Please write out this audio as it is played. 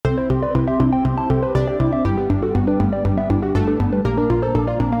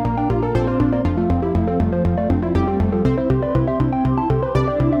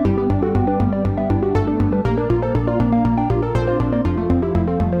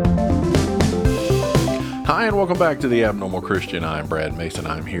Hi, and welcome back to The Abnormal Christian. I'm Brad Mason.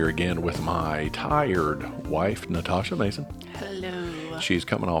 I'm here again with my tired wife, Natasha Mason. Hello. She's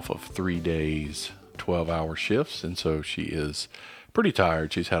coming off of 3 days, 12-hour shifts, and so she is pretty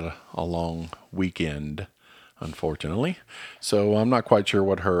tired. She's had a long weekend, unfortunately. So I'm not quite sure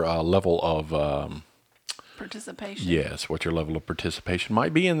what her level of... Participation? Yes, what your level of participation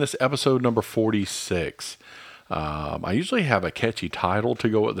might be in this episode number 46. I usually have a catchy title to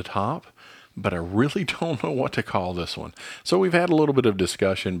go at the top, but I really don't know what to call this one. So we've had a little bit of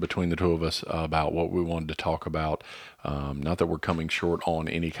discussion between the two of us about what we wanted to talk about. Not that we're coming short on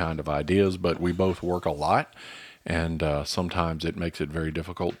any kind of ideas, but we both work a lot, and sometimes it makes it very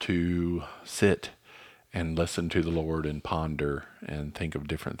difficult to sit and listen to the Lord and ponder and think of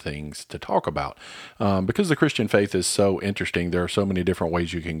different things to talk about. Because the Christian faith is so interesting, there are so many different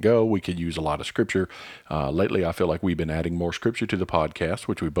ways you can go. We could use a lot of scripture. Lately, I feel like we've been adding more scripture to the podcast,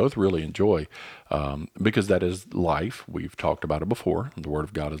 which we both really enjoy, because that is life. We've talked about it before. The Word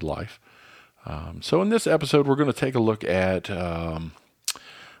of God is life. So in this episode, we're going to take a look at...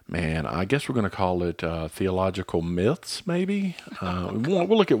 I guess we're going to call it theological myths, maybe. We'll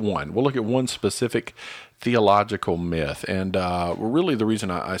look at one. We'll look at one specific theological myth. And really the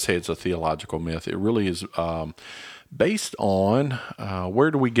reason I say it's a theological myth, it really is based on where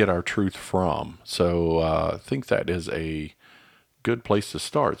do we get our truth from. So I think that is a good place to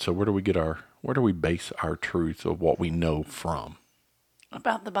start. So where do we base our truth of what we know from?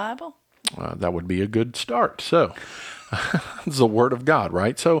 About the Bible? That would be a good start. So it's the Word of God,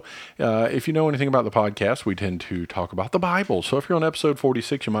 right? So if you know anything about the podcast, we tend to talk about the Bible. So if you're on episode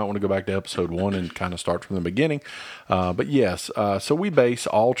 46, you might want to go back to episode 1 and kind of start from the beginning. But yes, so we base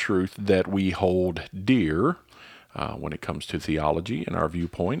all truth that we hold dear when it comes to theology and our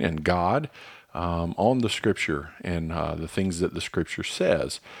viewpoint and God on the Scripture and the things that the Scripture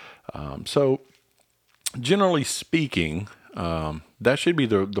says. So generally speaking, that should be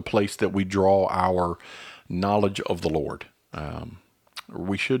the place that we draw our knowledge of the Lord.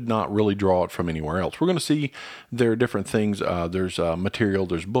 We should not really draw it from anywhere else. We're going to see there are different things. There's material,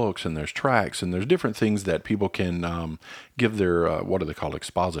 there's books, and there's tracts, and there's different things that people can give their, what do they call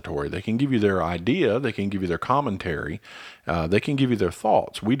expository? They can give you their idea, they can give you their commentary, they can give you their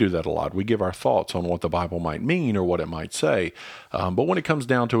thoughts. We do that a lot. We give our thoughts on what the Bible might mean or what it might say. But when it comes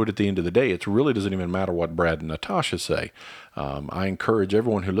down to it at the end of the day, it really doesn't even matter what Brad and Natasha say. I encourage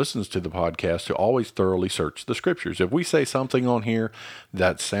everyone who listens to the podcast to always thoroughly search the Scriptures. If we say something on here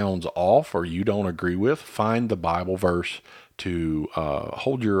that sounds off or you don't agree with, find the Bible verse to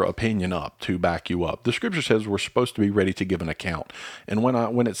hold your opinion up, to back you up. The Scripture says we're supposed to be ready to give an account. And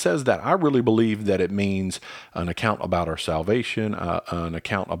when it says that, I really believe that it means an account about our salvation, an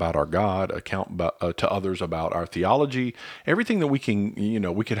account about our God, account to others about our theology, everything that we can,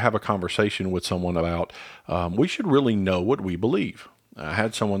 we could have a conversation with someone about. We should really know what we believe. I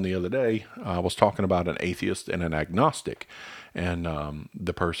had someone the other day, I was talking about an atheist and an agnostic. And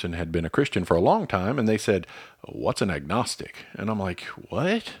the person had been a Christian for a long time, and they said, "What's an agnostic?" And I'm like,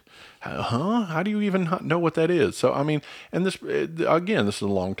 "What? Huh? How do you even not know what that is?" So, I mean, and this is a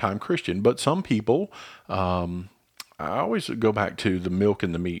long-time Christian, but some people, I always go back to the milk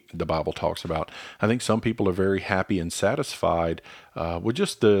and the meat the Bible talks about. I think some people are very happy and satisfied with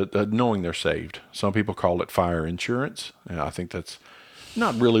just the knowing they're saved. Some people call it fire insurance, and I think that's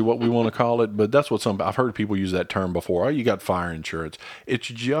not really what we want to call it, but that's what I've heard people use that term before. Oh, you got fire insurance. It's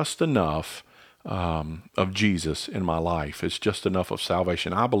just enough of Jesus in my life. It's just enough of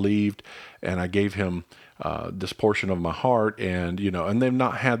salvation. I believed, and I gave him this portion of my heart, and they've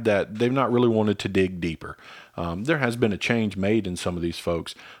not had that. They've not really wanted to dig deeper. There has been a change made in some of these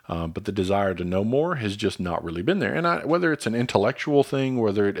folks, but the desire to know more has just not really been there. And whether it's an intellectual thing,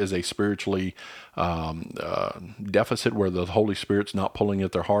 whether it is a spiritually deficit where the Holy Spirit's not pulling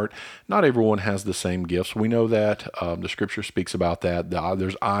at their heart, not everyone has the same gifts. We know that. The Scripture speaks about that.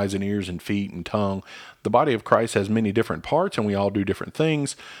 There's eyes and ears and feet and tongue. The body of Christ has many different parts, and we all do different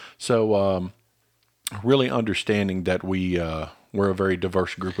things. So really understanding that we're a very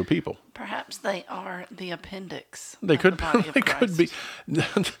diverse group of people. Perhaps they are the appendix. They could. The body of they Christ. could be.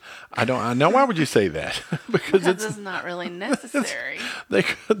 I know. Why would you say that? Because it's not really necessary. They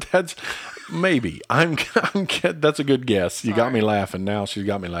could. That's maybe. That's a good guess. You got me laughing. Now she's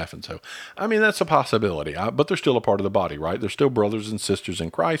got me laughing. So, I mean, that's a possibility. But they're still a part of the body, right? They're still brothers and sisters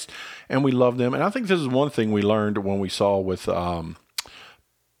in Christ, and we love them. And I think this is one thing we learned when we saw with Paul.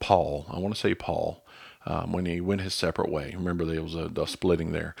 I want to say Paul. When he went his separate way. Remember, there was a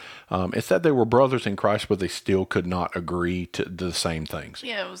splitting there. It said they were brothers in Christ, but they still could not agree to the same things.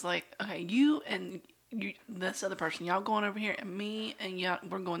 Yeah, it was like, okay, you and this other person, y'all going over here, and me and y'all,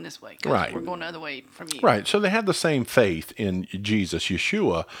 we're going this way. 'Cause Right. we're going the other way from you. Right. So they had the same faith in Jesus,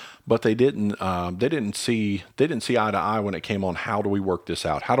 Yeshua, but they didn't see eye to eye when it came on how do we work this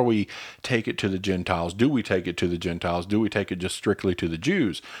out? How do we take it to the Gentiles? Do we take it to the Gentiles? Do we take it just strictly to the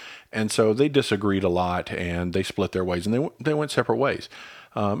Jews? And so they disagreed a lot, and they split their ways, and they went separate ways.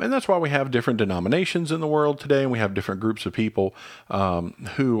 And that's why we have different denominations in the world today, and we have different groups of people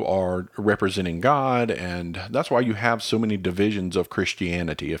who are representing God, and that's why you have so many divisions of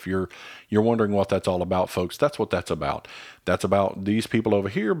Christianity. If you're wondering what that's all about, folks, that's what that's about. That's about these people over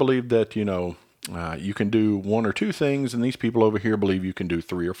here believe that, you can do one or two things, and these people over here believe you can do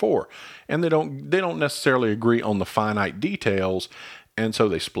three or four, and they don't necessarily agree on the finite details, and so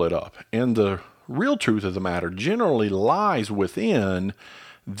they split up. And the real truth of the matter generally lies within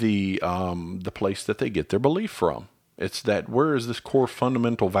the place that they get their belief from. It's that where is this core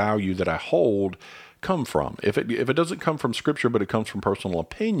fundamental value that I hold come from? If it doesn't come from Scripture, but it comes from personal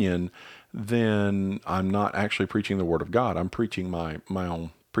opinion, then I'm not actually preaching the Word of God. I'm preaching my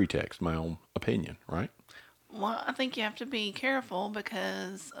own pretext, my own opinion, right? Well, I think you have to be careful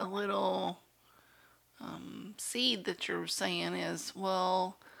because a little seed that you're saying is,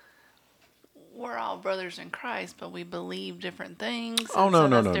 well, we're all brothers in Christ, but we believe different things. Oh, no, so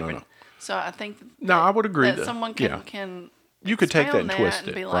no, that's no, different. no. So I think I would agree that someone can you could take that and expound twist and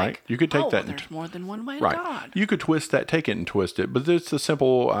it, be right? like, You could take that and there's more than one way right. to God. You could twist that, take it and twist it, but it's the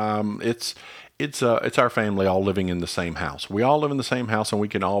simple. It's our family all living in the same house. We all live in the same house, and we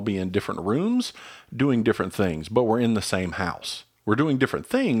can all be in different rooms doing different things, but we're in the same house. We're doing different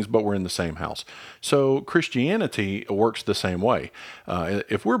things, but we're in the same house. So Christianity works the same way.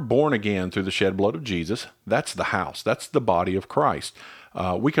 If we're born again through the shed blood of Jesus, that's the house. That's the body of Christ.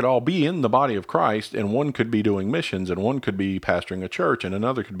 We could all be in the body of Christ, and one could be doing missions, and one could be pastoring a church, and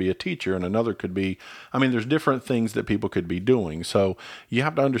another could be a teacher, and another could be, there's different things that people could be doing. So you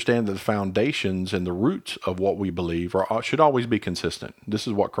have to understand that the foundations and the roots of what we believe should always be consistent. This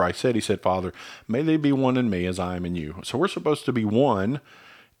is what Christ said. He said, Father, may they be one in me as I am in you. So we're supposed to be one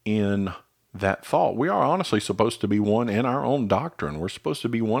in that thought. We are honestly supposed to be one in our own doctrine. We're supposed to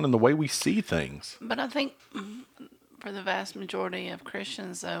be one in the way we see things. But I think for the vast majority of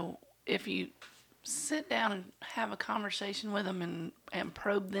Christians, though, if you sit down and have a conversation with them and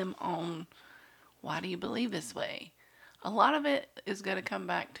probe them on why do you believe this way, a lot of it is going to come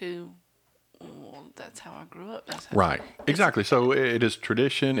back to, well, that's how I grew up. That's how right. Exactly. So it is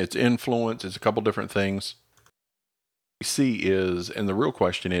tradition, it's influence, it's a couple different things. See is, and the real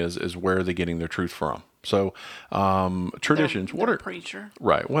question is where are they getting their truth from? So traditions, their preacher.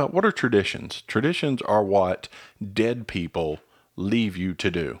 Right. Well, what are traditions? Traditions are what dead people leave you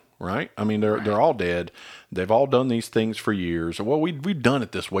to do, right? They're all dead. They've all done these things for years. Well, we've done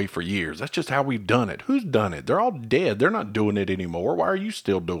it this way for years. That's just how we've done it. Who's done it? They're all dead. They're not doing it anymore. Why are you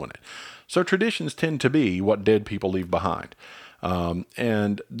still doing it? So traditions tend to be what dead people leave behind.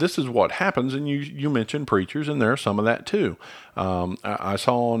 And this is what happens, and you mentioned preachers, and there's some of that too. I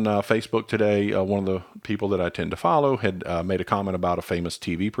saw on Facebook today, one of the people that I tend to follow had made a comment about a famous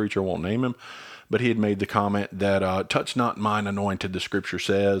TV preacher, won't name him, but he had made the comment that, touch not mine anointed, the scripture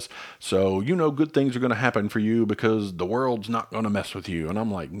says, so good things are going to happen for you because the world's not going to mess with you. And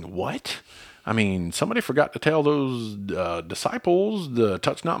I'm like, what? Somebody forgot to tell those disciples to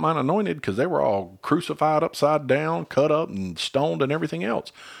touch not mine anointed because they were all crucified upside down, cut up and stoned and everything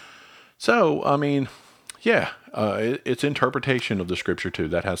else. So, it's interpretation of the scripture too.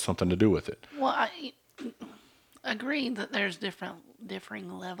 That has something to do with it. Well, I agree that there's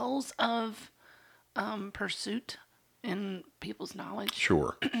differing levels of pursuit in people's knowledge.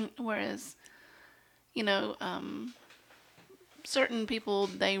 Sure. Whereas, certain people,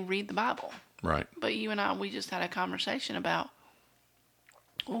 they read the Bible. Right. But you and I, we just had a conversation about,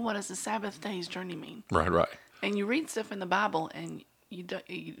 well, what does the Sabbath day's journey mean? Right. And you read stuff in the Bible, and you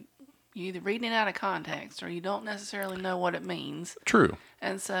either read it out of context, or you don't necessarily know what it means. True.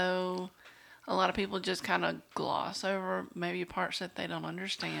 And so a lot of people just kind of gloss over maybe parts that they don't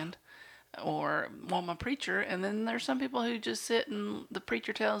understand, or, well, my preacher. And then there's some people who just sit and the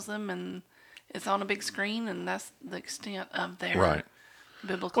preacher tells them, and it's on a big screen, and that's the extent of their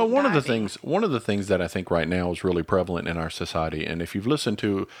biblical Well, one of diving. the things that I think right now is really prevalent in our society, and if you've listened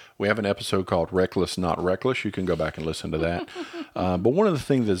to, we have an episode called Reckless Not Reckless. You can go back and listen to that. But one of the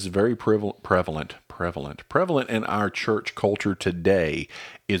things that's very prevalent prevalent. Prevalent in our church culture today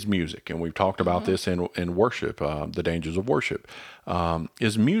is music. And we've talked about this in worship, the dangers of worship.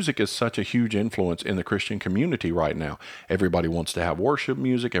 Is music is such a huge influence in the Christian community right now. Everybody wants to have worship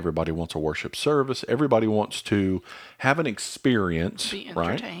music. Everybody wants a worship service. Everybody wants to have an experience, Be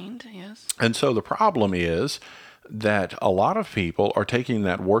right? entertained, yes. And so the problem is that a lot of people are taking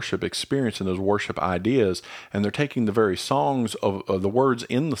that worship experience and those worship ideas, and they're taking the very songs of the words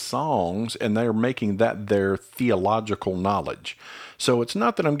in the songs, and they're making that their theological knowledge. So it's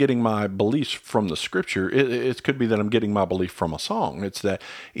not that I'm getting my beliefs from the scripture. It could be that I'm getting my belief from a song. It's that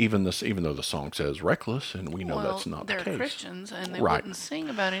even though the song says reckless, and we know that's not the case. They're Christians, and they Right. wouldn't sing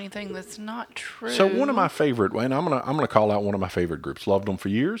about anything that's not true. So one of my favorite, and I'm gonna call out one of my favorite groups. Loved them for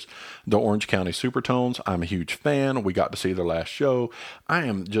years, the Orange County Supertones. I'm a huge fan. We got to see their last show. I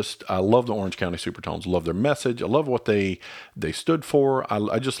love the Orange County Supertones. Love their message. I love what they stood for.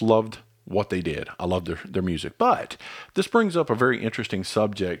 I just loved what they did. I love their music. But this brings up a very interesting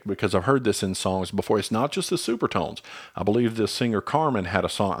subject because I've heard this in songs before. It's not just the Supertones. I believe this singer Carmen had a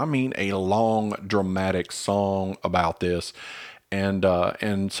song, a long, dramatic song about this. And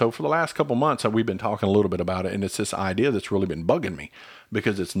so for the last couple months, we've been talking a little bit about it, and it's this idea that's really been bugging me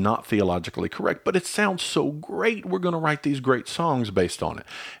because it's not theologically correct, but it sounds so great. We're going to write these great songs based on it.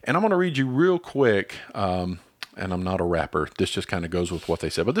 And I'm going to read you real quick, and I'm not a rapper. This just kind of goes with what they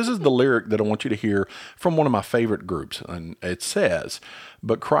said. But this is the lyric that I want you to hear from one of my favorite groups. And it says,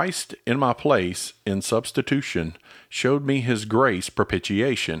 "But Christ in my place, in substitution, showed me his grace,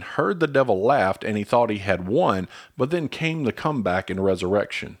 propitiation. Heard the devil laughed, and he thought he had won. But then came the comeback in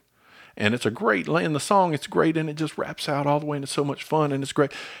resurrection." And it's in the song, it's great, and it just wraps out all the way, and it's so much fun, and it's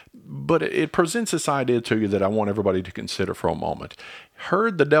great. But it presents this idea to you that I want everybody to consider for a moment.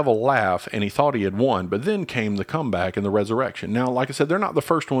 Heard the devil laugh, and he thought he had won, but then came the comeback and the resurrection. Now, like I said, they're not the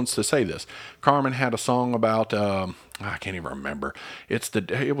first ones to say this. Carmen had a song about, I can't even remember.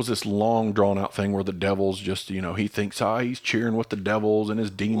 It was this long, drawn-out thing where the devil's just, he thinks, he's cheering with the devils and his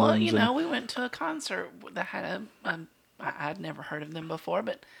demons. Well, we went to a concert that had I'd never heard of them before,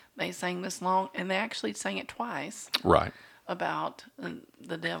 but they sang this song, and they actually sang it twice. Right. About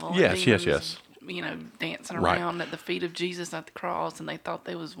the devil. Yes, and demons, yes. Dancing around at the feet of Jesus at the cross, and they thought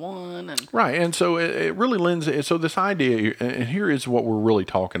they was one. Right, and so it really lends. So this idea, and here is what we're really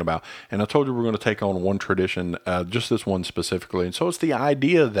talking about. And I told you we're going to take on one tradition, just this one specifically. And so it's the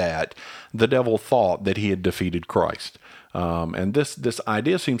idea that the devil thought that he had defeated Christ. And this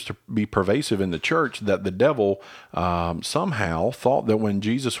idea seems to be pervasive in the church, that the devil somehow thought that when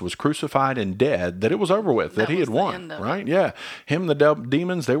Jesus was crucified and dead, that it was over with, that he had won, right? Yeah. Him, the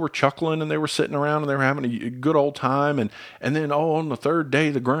demons, they were chuckling and they were sitting around and they were having a good old time. And then, on the third day,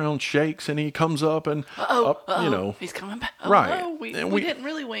 the ground shakes and he comes up and he's coming back. Right. No, we didn't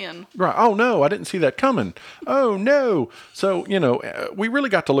really win. Right. Oh, no, I didn't see that coming. Oh, no. So, we really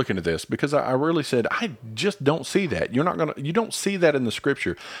got to look into this because I really said, I just don't see that. You don't see that in the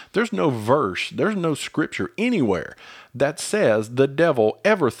scripture. There's no verse, there's no scripture anywhere that says the devil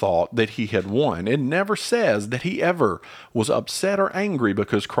ever thought that he had won. It never says that he ever was upset or angry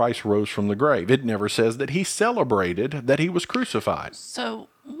because Christ rose from the grave. It never says that he celebrated that he was crucified. So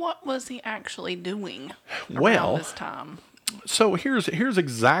what was he actually doing around this time? So here's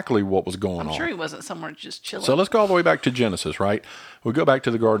exactly what was going on. I'm sure he wasn't somewhere just chilling. So let's go all the way back to Genesis, right? We go back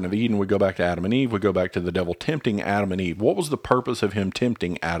to the Garden of Eden. We go back to Adam and Eve. We go back to the devil tempting Adam and Eve. What was the purpose of him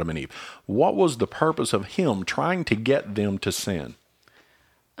tempting Adam and Eve? What was the purpose of him trying to get them to sin?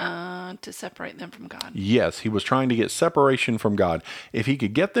 To separate them from God. Yes, he was trying to get separation from God. If he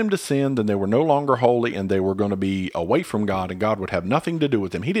could get them to sin, then they were no longer holy and they were going to be away from God and God would have nothing to do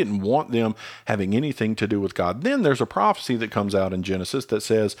with them. He didn't want them having anything to do with God. Then there's a prophecy that comes out in Genesis that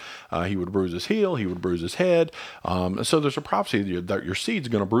says he would bruise his heel, he would bruise his head. So there's a prophecy that your seed's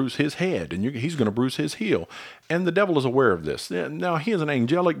going to bruise his head and he's going to bruise his heel. And the devil is aware of this. Now, he is an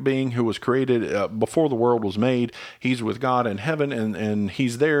angelic being who was created before the world was made. He's with God in heaven and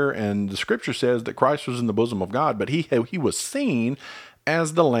he's there. And the scripture says that Christ was in the bosom of God, but he was seen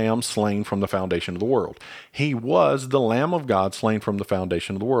as the Lamb slain from the foundation of the world. He was the Lamb of God slain from the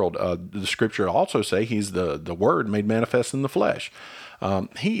foundation of the world. The scripture also say he's the Word made manifest in the flesh.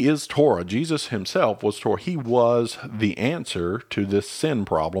 He is Torah. Jesus himself was Torah. He was the answer to this sin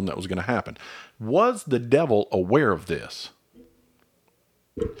problem that was going to happen. Was the devil aware of this?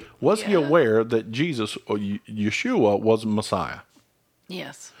 Was he aware that Jesus, or Yeshua, was Messiah?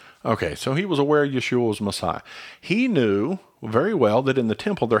 Yes. Okay, so he was aware Yeshua was Messiah. He knew very well that in the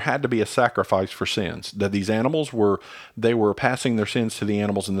temple there had to be a sacrifice for sins. That these animals they were passing their sins to the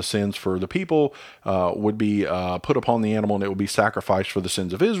animals, and the sins for the people would be put upon the animal, and it would be sacrificed for the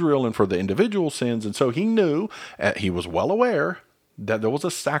sins of Israel and for the individual sins. And so he knew, he was well aware that there was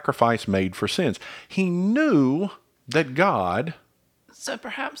a sacrifice made for sins. He knew that God. So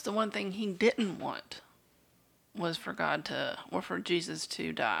perhaps the one thing he didn't want was for Jesus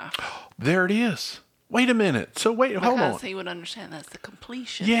to die. There it is. Wait a minute. So hold on. Because he would understand that's the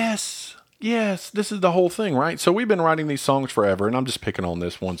completion. Yes, this is the whole thing, right? So we've been writing these songs forever, and I'm just picking on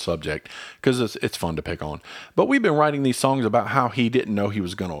this one subject because it's fun to pick on. But we've been writing these songs about how he didn't know he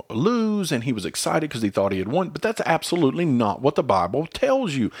was going to lose, and he was excited because he thought he had won. But that's absolutely not what the Bible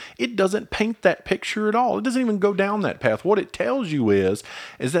tells you. It doesn't paint that picture at all. It doesn't even go down that path. What it tells you is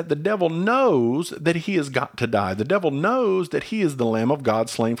that the devil knows that he has got to die. The devil knows that he is the Lamb of God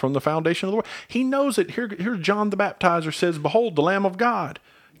slain from the foundation of the world. He knows it. Here John the Baptizer says, "Behold, the Lamb of God."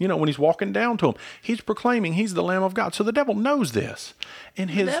 You know, when he's walking down to him, he's proclaiming he's the Lamb of God. So the devil knows this.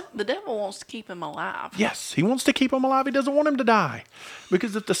 And the devil wants to keep him alive. Yes, he wants to keep him alive. He doesn't want him to die.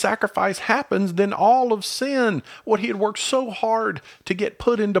 Because if the sacrifice happens, then all of sin, what he had worked so hard to get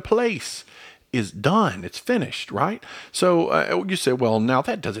put into place, is done. It's finished, right? So you say, well, now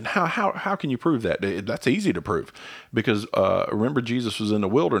that doesn't, how can you prove that? That's easy to prove because remember Jesus was in the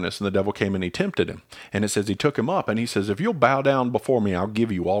wilderness and the devil came and he tempted him. And it says he took him up and he says, if you'll bow down before me, I'll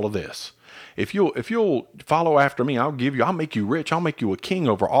give you all of this. If you'll follow after me, I'll make you rich. I'll make you a king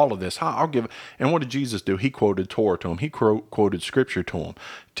over all of this. I'll give. And what did Jesus do? He quoted Torah to him. He quoted scripture to him.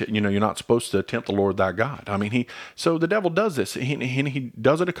 You're not supposed to tempt the Lord thy God. I mean, so the devil does this. He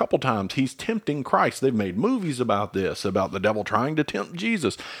does it a couple times. He's tempting Christ. They've made movies about this, about the devil trying to tempt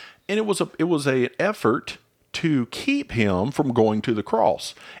Jesus. And it was an effort to keep him from going to the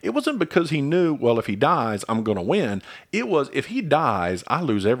cross. It wasn't because he knew, well, if he dies, I'm going to win. It was, if he dies, I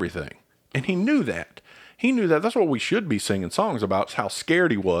lose everything. And he knew that. He knew that. That's what we should be singing songs about, how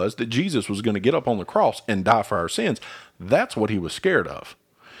scared he was that Jesus was going to get up on the cross and die for our sins. That's what he was scared of.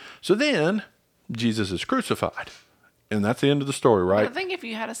 So then, Jesus is crucified. And that's the end of the story, right? I think if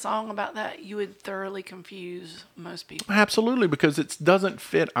you had a song about that, you would thoroughly confuse most people. Absolutely, because it doesn't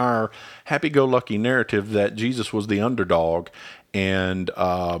fit our happy-go-lucky narrative that Jesus was the underdog and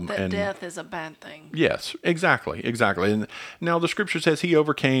death is a bad thing. Yes, exactly. And now the scripture says he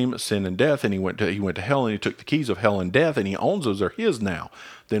overcame sin and death, and he went to hell, and he took the keys of hell and death, and he owns those. They're his now.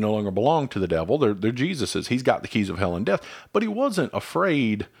 They no longer belong to the devil. They're Jesus's. He's got the keys of hell and death. But he wasn't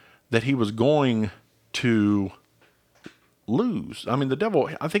afraid that he was going to lose. I mean, the devil,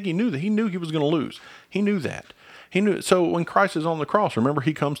 I think he knew that. He knew he was going to lose. He knew that. He knew. So when Christ is on the cross, remember,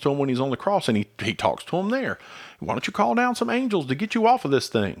 he comes to him when he's on the cross, and he talks to him there. Why don't you call down some angels to get you off of this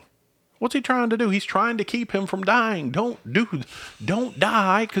thing? What's he trying to do? He's trying to keep him from dying. Don't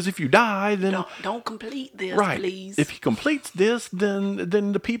die, because if you die, then don't complete this, right. Please. If he completes this, then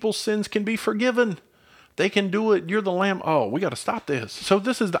the people's sins can be forgiven. They can do it. You're the Lamb. Oh, we got to stop this. So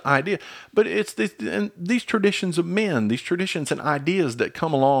this is the idea. But it's these traditions of men, these traditions and ideas that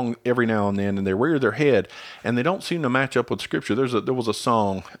come along every now and then, and they rear their head, and they don't seem to match up with Scripture. There was a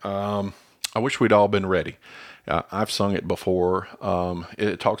song, I wish we'd all been ready. I've sung it before.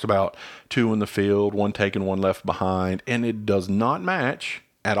 It talks about two in the field, one taken, one left behind, and it does not match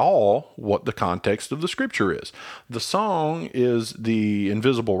at all what the context of the scripture is. The song is the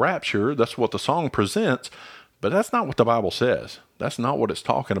invisible rapture. That's what the song presents, but that's not what the Bible says. That's not what it's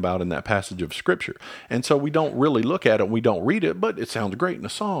talking about in that passage of scripture. And so we don't really look at it, we don't read it, but it sounds great in a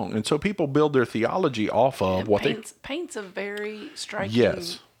song. And so people build their theology off of paints a very striking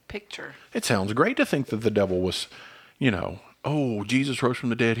picture. It sounds great to think that the devil was, oh, Jesus rose from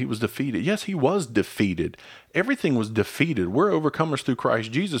the dead. He was defeated. Yes, he was defeated. Everything was defeated. We're overcomers through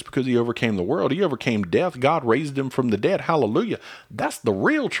Christ Jesus because he overcame the world. He overcame death. God raised him from the dead. Hallelujah. That's the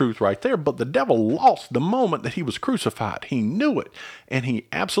real truth right there. But the devil lost the moment that he was crucified. He knew it. And he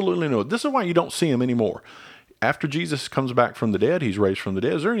absolutely knew it. This is why you don't see him anymore. After Jesus comes back from the dead, he's raised from the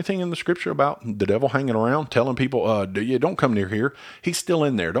dead. Is there anything in the scripture about the devil hanging around telling people, don't come near here. He's still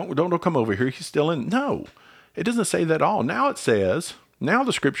in there. Don't come over here. He's still in. No. It doesn't say that at all. Now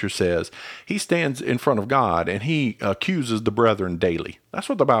the scripture says he stands in front of God and he accuses the brethren daily. That's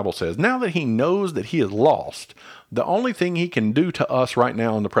what the Bible says. Now that he knows that he is lost, the only thing he can do to us right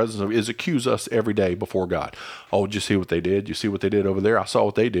now in the presence of is accuse us every day before God. Oh, did you see what they did? You see what they did over there? I saw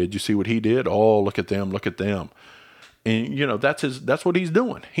what they did. You see what he did? Oh, look at them. Look at them. And that's what he's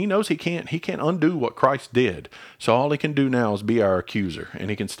doing. He knows he can't undo what Christ did. So all he can do now is be our accuser,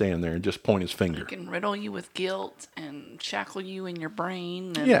 and he can stand there and just point his finger. He can riddle you with guilt and shackle you in your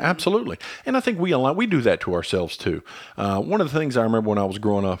brain. And Yeah, absolutely. And I think we do that to ourselves too. One of the things I remember when I was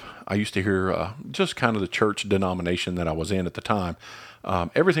growing up, I used to hear just kind of the church denomination that I was in at the time.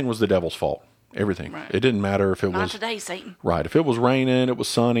 Everything was the devil's fault. Everything. Right. It didn't matter if it Not was today, Satan. right. If it was raining, it was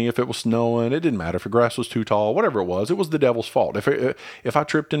sunny. If it was snowing, it didn't matter. If the grass was too tall, whatever it was the devil's fault. If I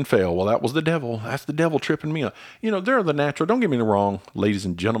tripped and fell, well, that was the devil. That's the devil tripping me up. They're the natural. Don't get me wrong, ladies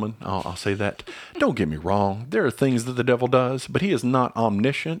and gentlemen. I'll say that. Don't get me wrong. There are things that the devil does, but he is not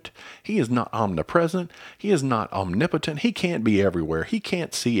omniscient. He is not omnipresent. He is not omnipotent. He can't be everywhere. He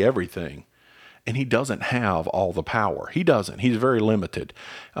can't see everything. And he doesn't have all the power. He doesn't. He's very limited.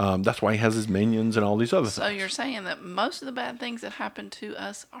 That's why he has his minions and all these other things. So you're saying that most of the bad things that happen to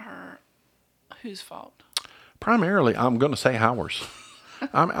us are whose fault? Primarily, I'm going to say ours.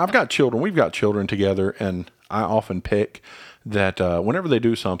 I've got children. We've got children together, and I often pick that whenever they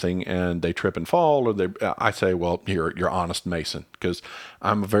do something and they trip and fall, or I say, well, you're honest Mason, because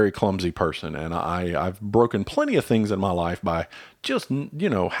I'm a very clumsy person, and I've broken plenty of things in my life by just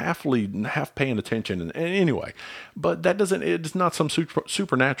half paying attention. And anyway, but it's not some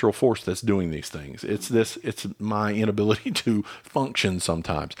supernatural force that's doing these things. It's my inability to function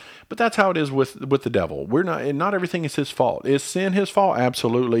sometimes. But that's how it is with the devil. Not everything is his fault. Is sin his fault?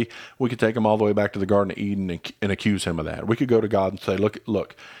 Absolutely. We could take him all the way back to the Garden of Eden and accuse him of that. We could go to God and say,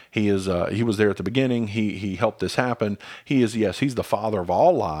 look, he was there at the beginning. He helped this happen. He's the father of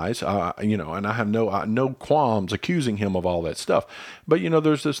all lies. And I have no qualms accusing him of all that stuff. But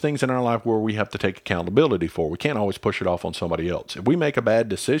there's those things in our life where we have to take accountability for. We can't always push it off on somebody else. If we make a bad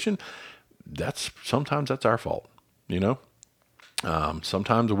decision, sometimes that's our fault.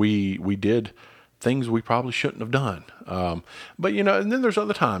 Sometimes we did things we probably shouldn't have done. But and then there's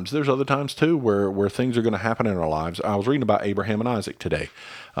other times. There's other times too where things are going to happen in our lives. I was reading about Abraham and Isaac today.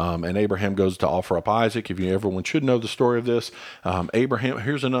 And Abraham goes to offer up Isaac. Everyone should know the story of this. Abraham,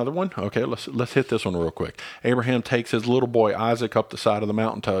 here's another one. Okay, let's hit this one real quick. Abraham takes his little boy Isaac up the side of the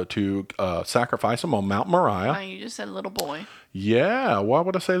mountain to sacrifice him on Mount Moriah. Now, you just said little boy. Yeah, why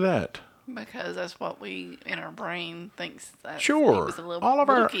would I say that? Because that's what we in our brain thinks that sure. he was a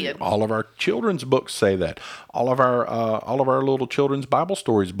little kid. All of our children's books say that. All of our little children's Bible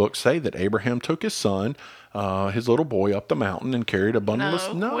stories books say that Abraham took his son, his little boy, up the mountain and carried a bundle of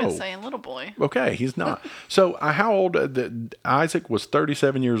snow. No, quit saying little boy. Okay, he's not. So how old? Isaac was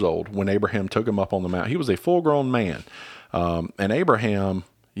 37 years old when Abraham took him up on the mountain. He was a full-grown man, and Abraham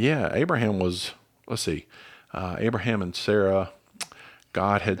was. Let's see, Abraham and Sarah.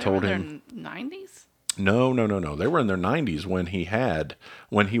 God had told him. In their 90s? No. They were in their 90s when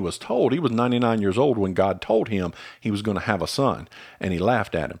he was told. He was 99 years old when God told him he was going to have a son, and he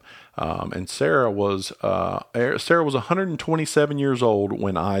laughed at him. And Sarah was 127 years old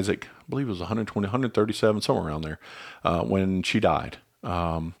when Isaac, I believe it was 137, somewhere around there, when she died.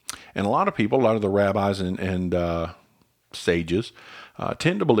 And a lot of the rabbis and sages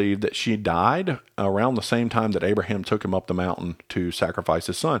tend to believe that she died around the same time that Abraham took him up the mountain to sacrifice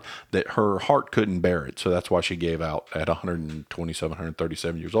his son, that her heart couldn't bear it. So that's why she gave out at 127,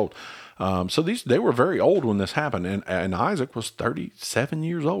 137 years old. So they were very old when this happened. And Isaac was 37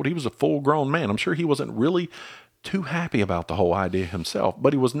 years old. He was a full grown man. I'm sure he wasn't really too happy about the whole idea himself,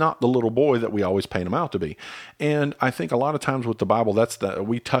 but he was not the little boy that we always paint him out to be. And I think a lot of times with the Bible,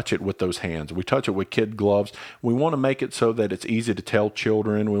 we touch it with those hands. We touch it with kid gloves. We want to make it so that it's easy to tell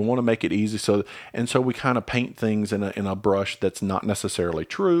children. We want to make it easy so we kind of paint things in a brush that's not necessarily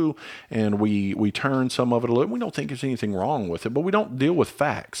true, and we turn some of it a little. We don't think there's anything wrong with it, but we don't deal with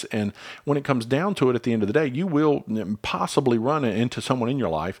facts. And when it comes down to it, at the end of the day, you will possibly run into someone in your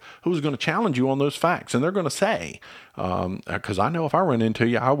life who's going to challenge you on those facts, and they're going to say, because I know if I run into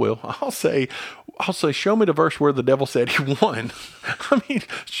you, I will. I'll say, show me the verse where the devil said he won. I mean,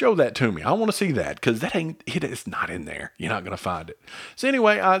 show that to me. I want to see that, because it's not in there. You're not going to find it. So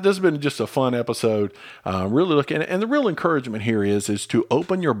anyway, this has been just a fun episode. Really looking, and the real encouragement here is to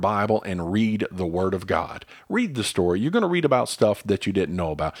open your Bible and read the Word of God. Read the story. You're going to read about stuff that you didn't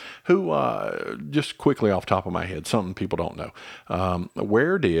know about. Just quickly off the top of my head, something people don't know.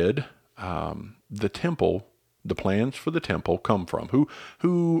 Where did the plans for the temple come from?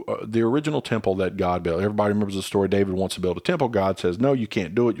 Who the original temple that God built? Everybody remembers the story. David wants to build a temple. God says, no, you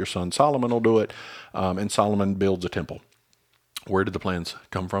can't do it. Your son Solomon will do it. And Solomon builds a temple. Where did the plans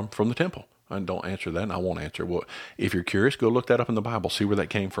come from? From the temple. And don't answer that, and I won't answer. Well, if you're curious, go look that up in the Bible. See where that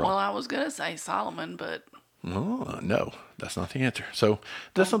came from. Well, I was going to say Solomon, but No, that's not the answer. So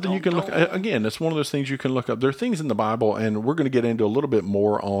that's something you Dun, can look dun. again. It's one of those things you can look up. There are things in the Bible, and we're going to get into a little bit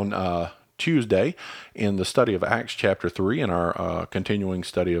more on Tuesday in the study of Acts chapter 3 in our continuing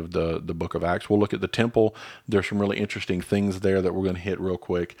study of the book of Acts. We'll look at the temple. There's some really interesting things there that we're going to hit real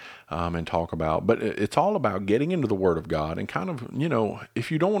quick and talk about. But it's all about getting into the Word of God and kind of,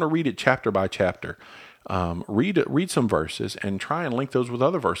 if you don't want to read it chapter by chapter, read some verses and try and link those with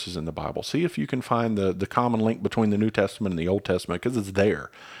other verses in the Bible. See if you can find the common link between the New Testament and the Old Testament, because it's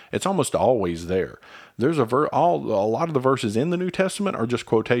there. It's almost always there. There's a lot of the verses in the New Testament are just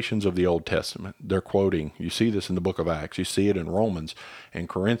quotations of the Old Testament. They're quoting. You see this in the book of Acts. You see it in Romans and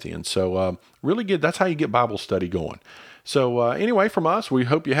Corinthians. So really good. That's how you get Bible study going. So anyway, from us, we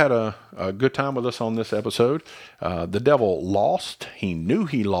hope you had a good time with us on this episode. The devil lost. He knew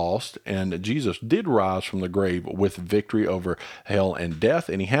he lost, and Jesus did rise from the grave with victory over hell and death,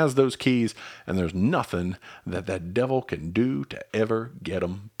 and he has those keys, and there's nothing that devil can do to ever get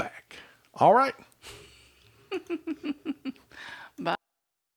them back. All right.